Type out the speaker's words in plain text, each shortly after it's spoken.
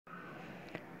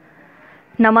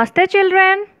Namaste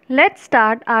children, let's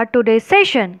start our today's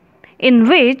session in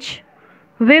which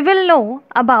we will know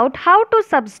about how to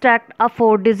subtract a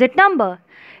 4-digit number.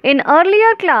 In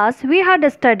earlier class we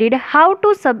had studied how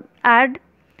to add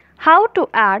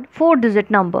 4-digit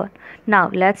number.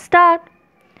 Now let's start.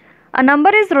 A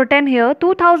number is written here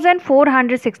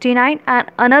 2469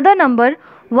 and another number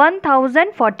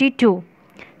 1042.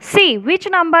 See which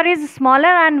number is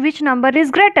smaller and which number is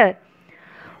greater.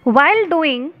 While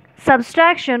doing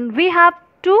subtraction we have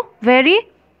to very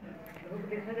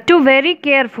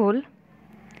careful.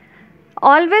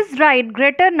 Always write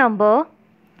greater number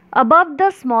above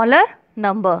the smaller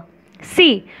number.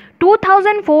 See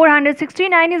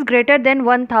 2469 is greater than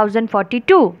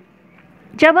 1042.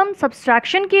 जब हम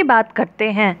subtraction की बात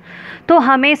करते हैं तो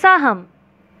हमेशा हम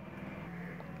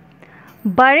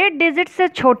बड़े डिजिट से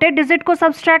छोटे डिजिट को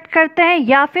सब्सट्रैक्ट करते हैं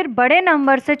या फिर बड़े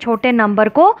नंबर से छोटे नंबर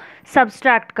को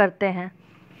सब्सट्रैक्ट करते हैं.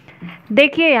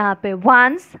 देखिए यहाँ पे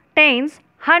वंस, टेंस,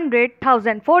 100,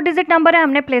 1000 4 डिजिट नंबर है.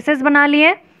 हमने प्लेसेस बना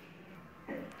लिए.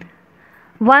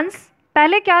 वंस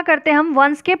पहले क्या करते हैं, हम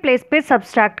वंस के प्लेस पे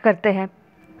सब्सट्रैक्ट करते हैं.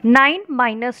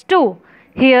 9 - 2.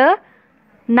 हियर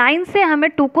 9 से हमें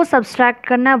 2 को सब्सट्रैक्ट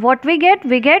करना है. What we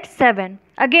get 7.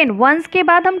 Again once के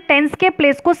बाद हम टेंस के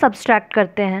प्लेस को सब्सट्रैक्ट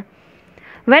करते हैं.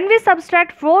 When we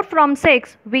subtract 4 from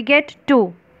 6, we get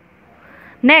 2.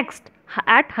 Next,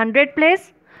 at 100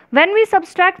 place, when we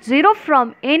subtract 0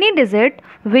 from any digit,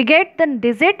 we get the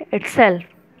digit itself.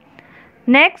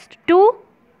 Next, 2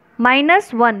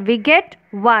 minus 1, we get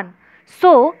 1.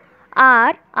 So,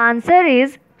 our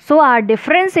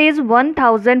difference is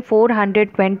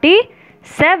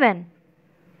 1427.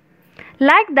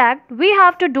 Like that, we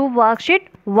have to do worksheet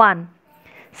 1.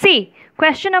 See,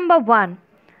 question number 1.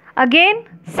 Again,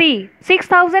 see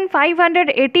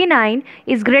 6589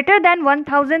 is greater than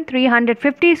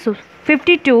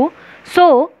 1352. So,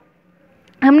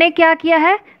 हमने क्या किया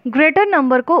है, greater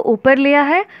number को ऊपर लिया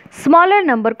है, smaller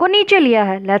number को नीचे लिया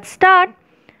है. Let's start.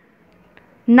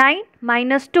 9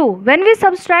 minus 2. When we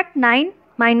subtract 9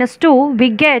 minus 2, we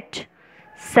get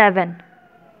 7.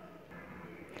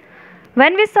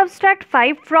 When we subtract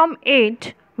 5 from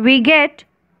 8, we get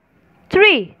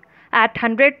 3. At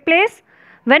 100 place,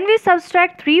 when we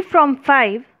subtract 3 from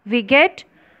 5, we get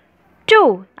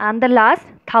 2. And the last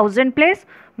 1000 place,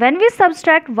 when we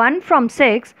subtract 1 from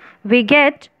 6, we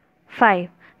get 5.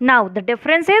 Now the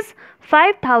difference is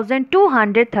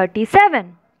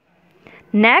 5237.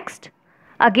 Next,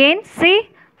 again see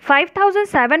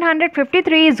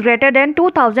 5753 is greater than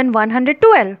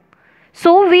 2112.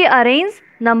 So we arrange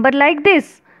number like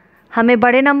this. हमें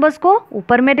बड़े numbers को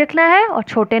ऊपर में लिखना है और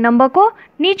छोटे number को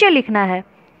नीचे लिखना है.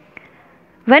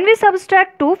 When we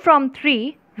subtract 2 from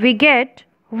 3, we get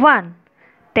 1.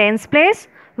 Tens place,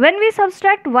 when we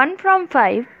subtract 1 from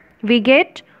 5, we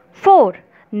get 4.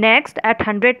 Next, at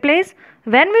 100 place,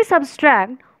 when we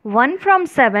subtract 1 from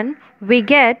 7, we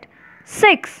get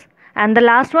 6. And the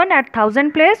last one at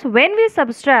 1000 place, when we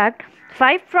subtract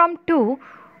 2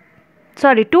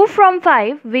 from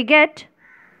 5, we get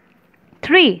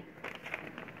 3.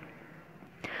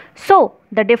 So,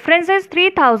 the difference is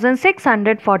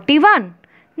 3641.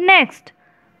 Next,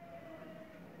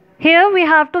 here we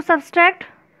have to subtract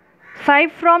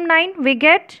 5 from 9, we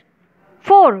get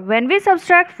 4. When we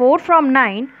subtract 4 from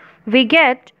 9, we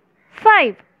get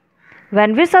 5.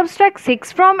 When we subtract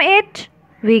 6 from 8,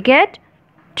 we get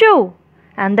 2.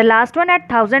 And the last one at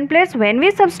 1000 place, when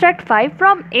we subtract 5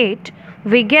 from 8,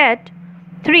 we get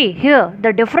 3. Here,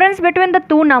 the difference between the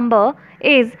two number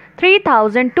is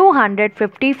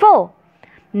 3254.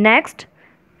 Next,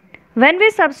 when we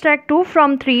subtract 2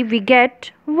 from 3, we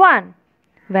get 1.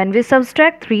 When we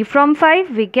subtract 3 from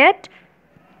 5, we get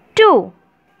 2.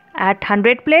 At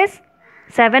 100 place,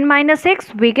 7 minus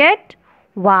 6, we get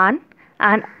 1.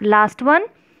 And last one,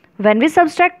 when we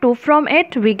subtract 2 from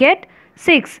 8, we get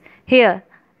 6. Here,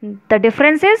 the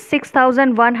difference is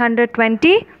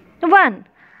 6121.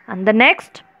 And the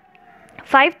next,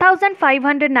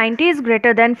 5590 is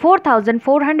greater than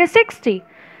 4460.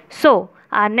 So,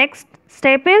 our next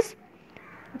step is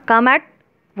come at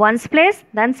ones place,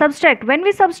 then subtract. When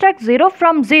we subtract 0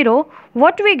 from 0,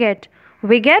 what we get?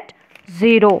 We get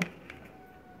 0.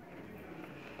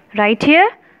 Right here,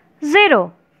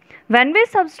 0. When we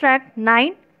subtract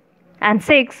 9 and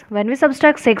 6, when we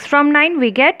subtract 6 from 9,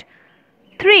 we get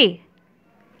 3.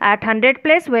 At 100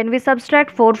 place, when we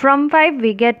subtract 4 from 5,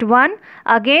 we get 1.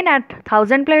 Again at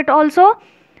 1000 place also,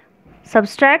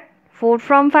 subtract 4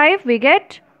 from 5, we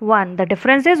get 1. The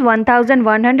difference is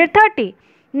 1130.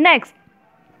 Next,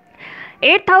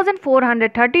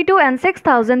 8432 and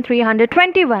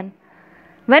 6321.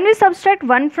 When we subtract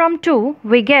 1 from 2,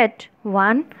 we get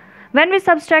 1. When we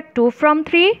subtract 2 from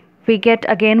 3, we get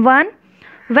again 1.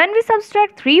 When we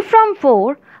subtract 3 from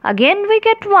 4, again we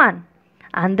get 1.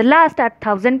 And the last at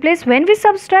 1000 place, when we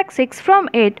subtract 6 from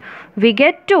 8, we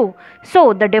get 2.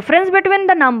 So the difference between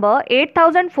the number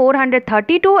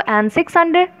 8432 and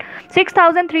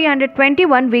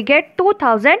 6321, we get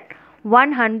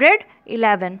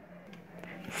 2111.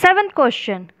 Seventh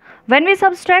question. When we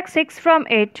subtract 6 from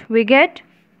 8, we get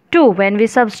 2. When we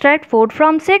subtract 4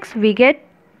 from 6, we get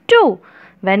 2.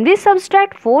 When we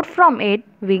subtract 4 from 8,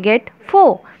 we get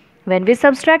 4. When we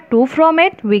subtract 2 from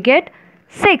 8, we get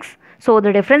 6. So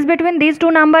the difference between these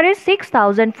two numbers is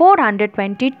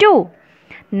 6422.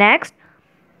 Next,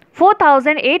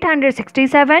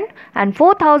 4867 and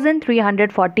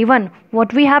 4341.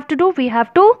 What we have to do? We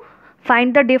have to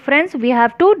find the difference. We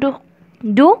have to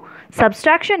do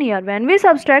subtraction here. When we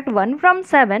subtract 1 from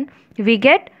 7, we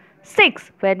get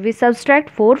 6. When we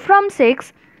subtract 4 from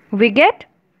 6, we get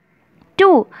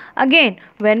 2. Again,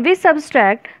 when we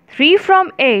subtract 3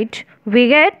 from 8, we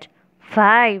get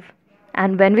 5.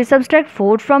 And when we subtract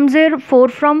 4 from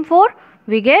 4,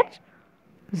 we get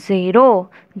 0.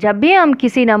 जब भी हम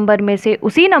किसी number में से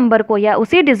उसी number को या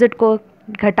उसी डिजिट को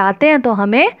घटाते हैं तो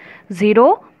हमें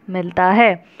 0 मिलता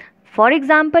है. फॉर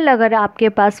एग्ज़ाम्पल, अगर आपके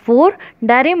पास 4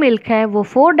 डेयरी मिल्क है, वो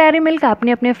 4 डेयरी मिल्क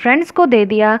आपने अपने फ्रेंड्स को दे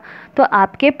दिया, तो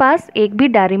आपके पास एक भी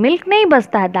डेयरी मिल्क नहीं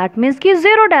बचता है. दैट मीन्स कि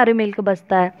 0 डेयरी मिल्क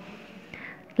बचता है.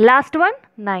 Last one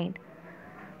 9.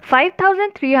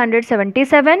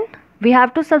 5377, we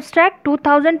have to subtract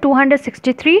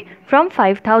 2263 from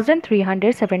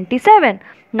 5377.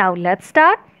 Now let's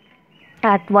start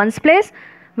at ones place.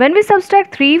 When we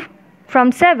subtract 3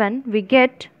 from 7, we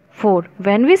get 4.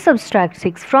 When we subtract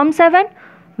 6 from 7,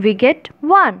 we get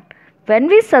 1. When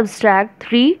we subtract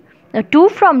 2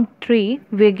 from 3,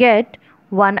 we get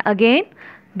 1 again.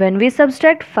 When we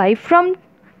subtract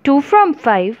 2 from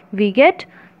 5, we get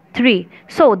 3.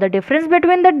 So the difference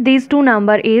between these two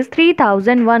numbers is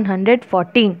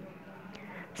 3114.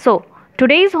 So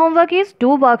today's homework is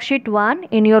do worksheet 1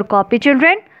 in your copy,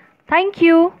 children. Thank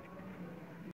you.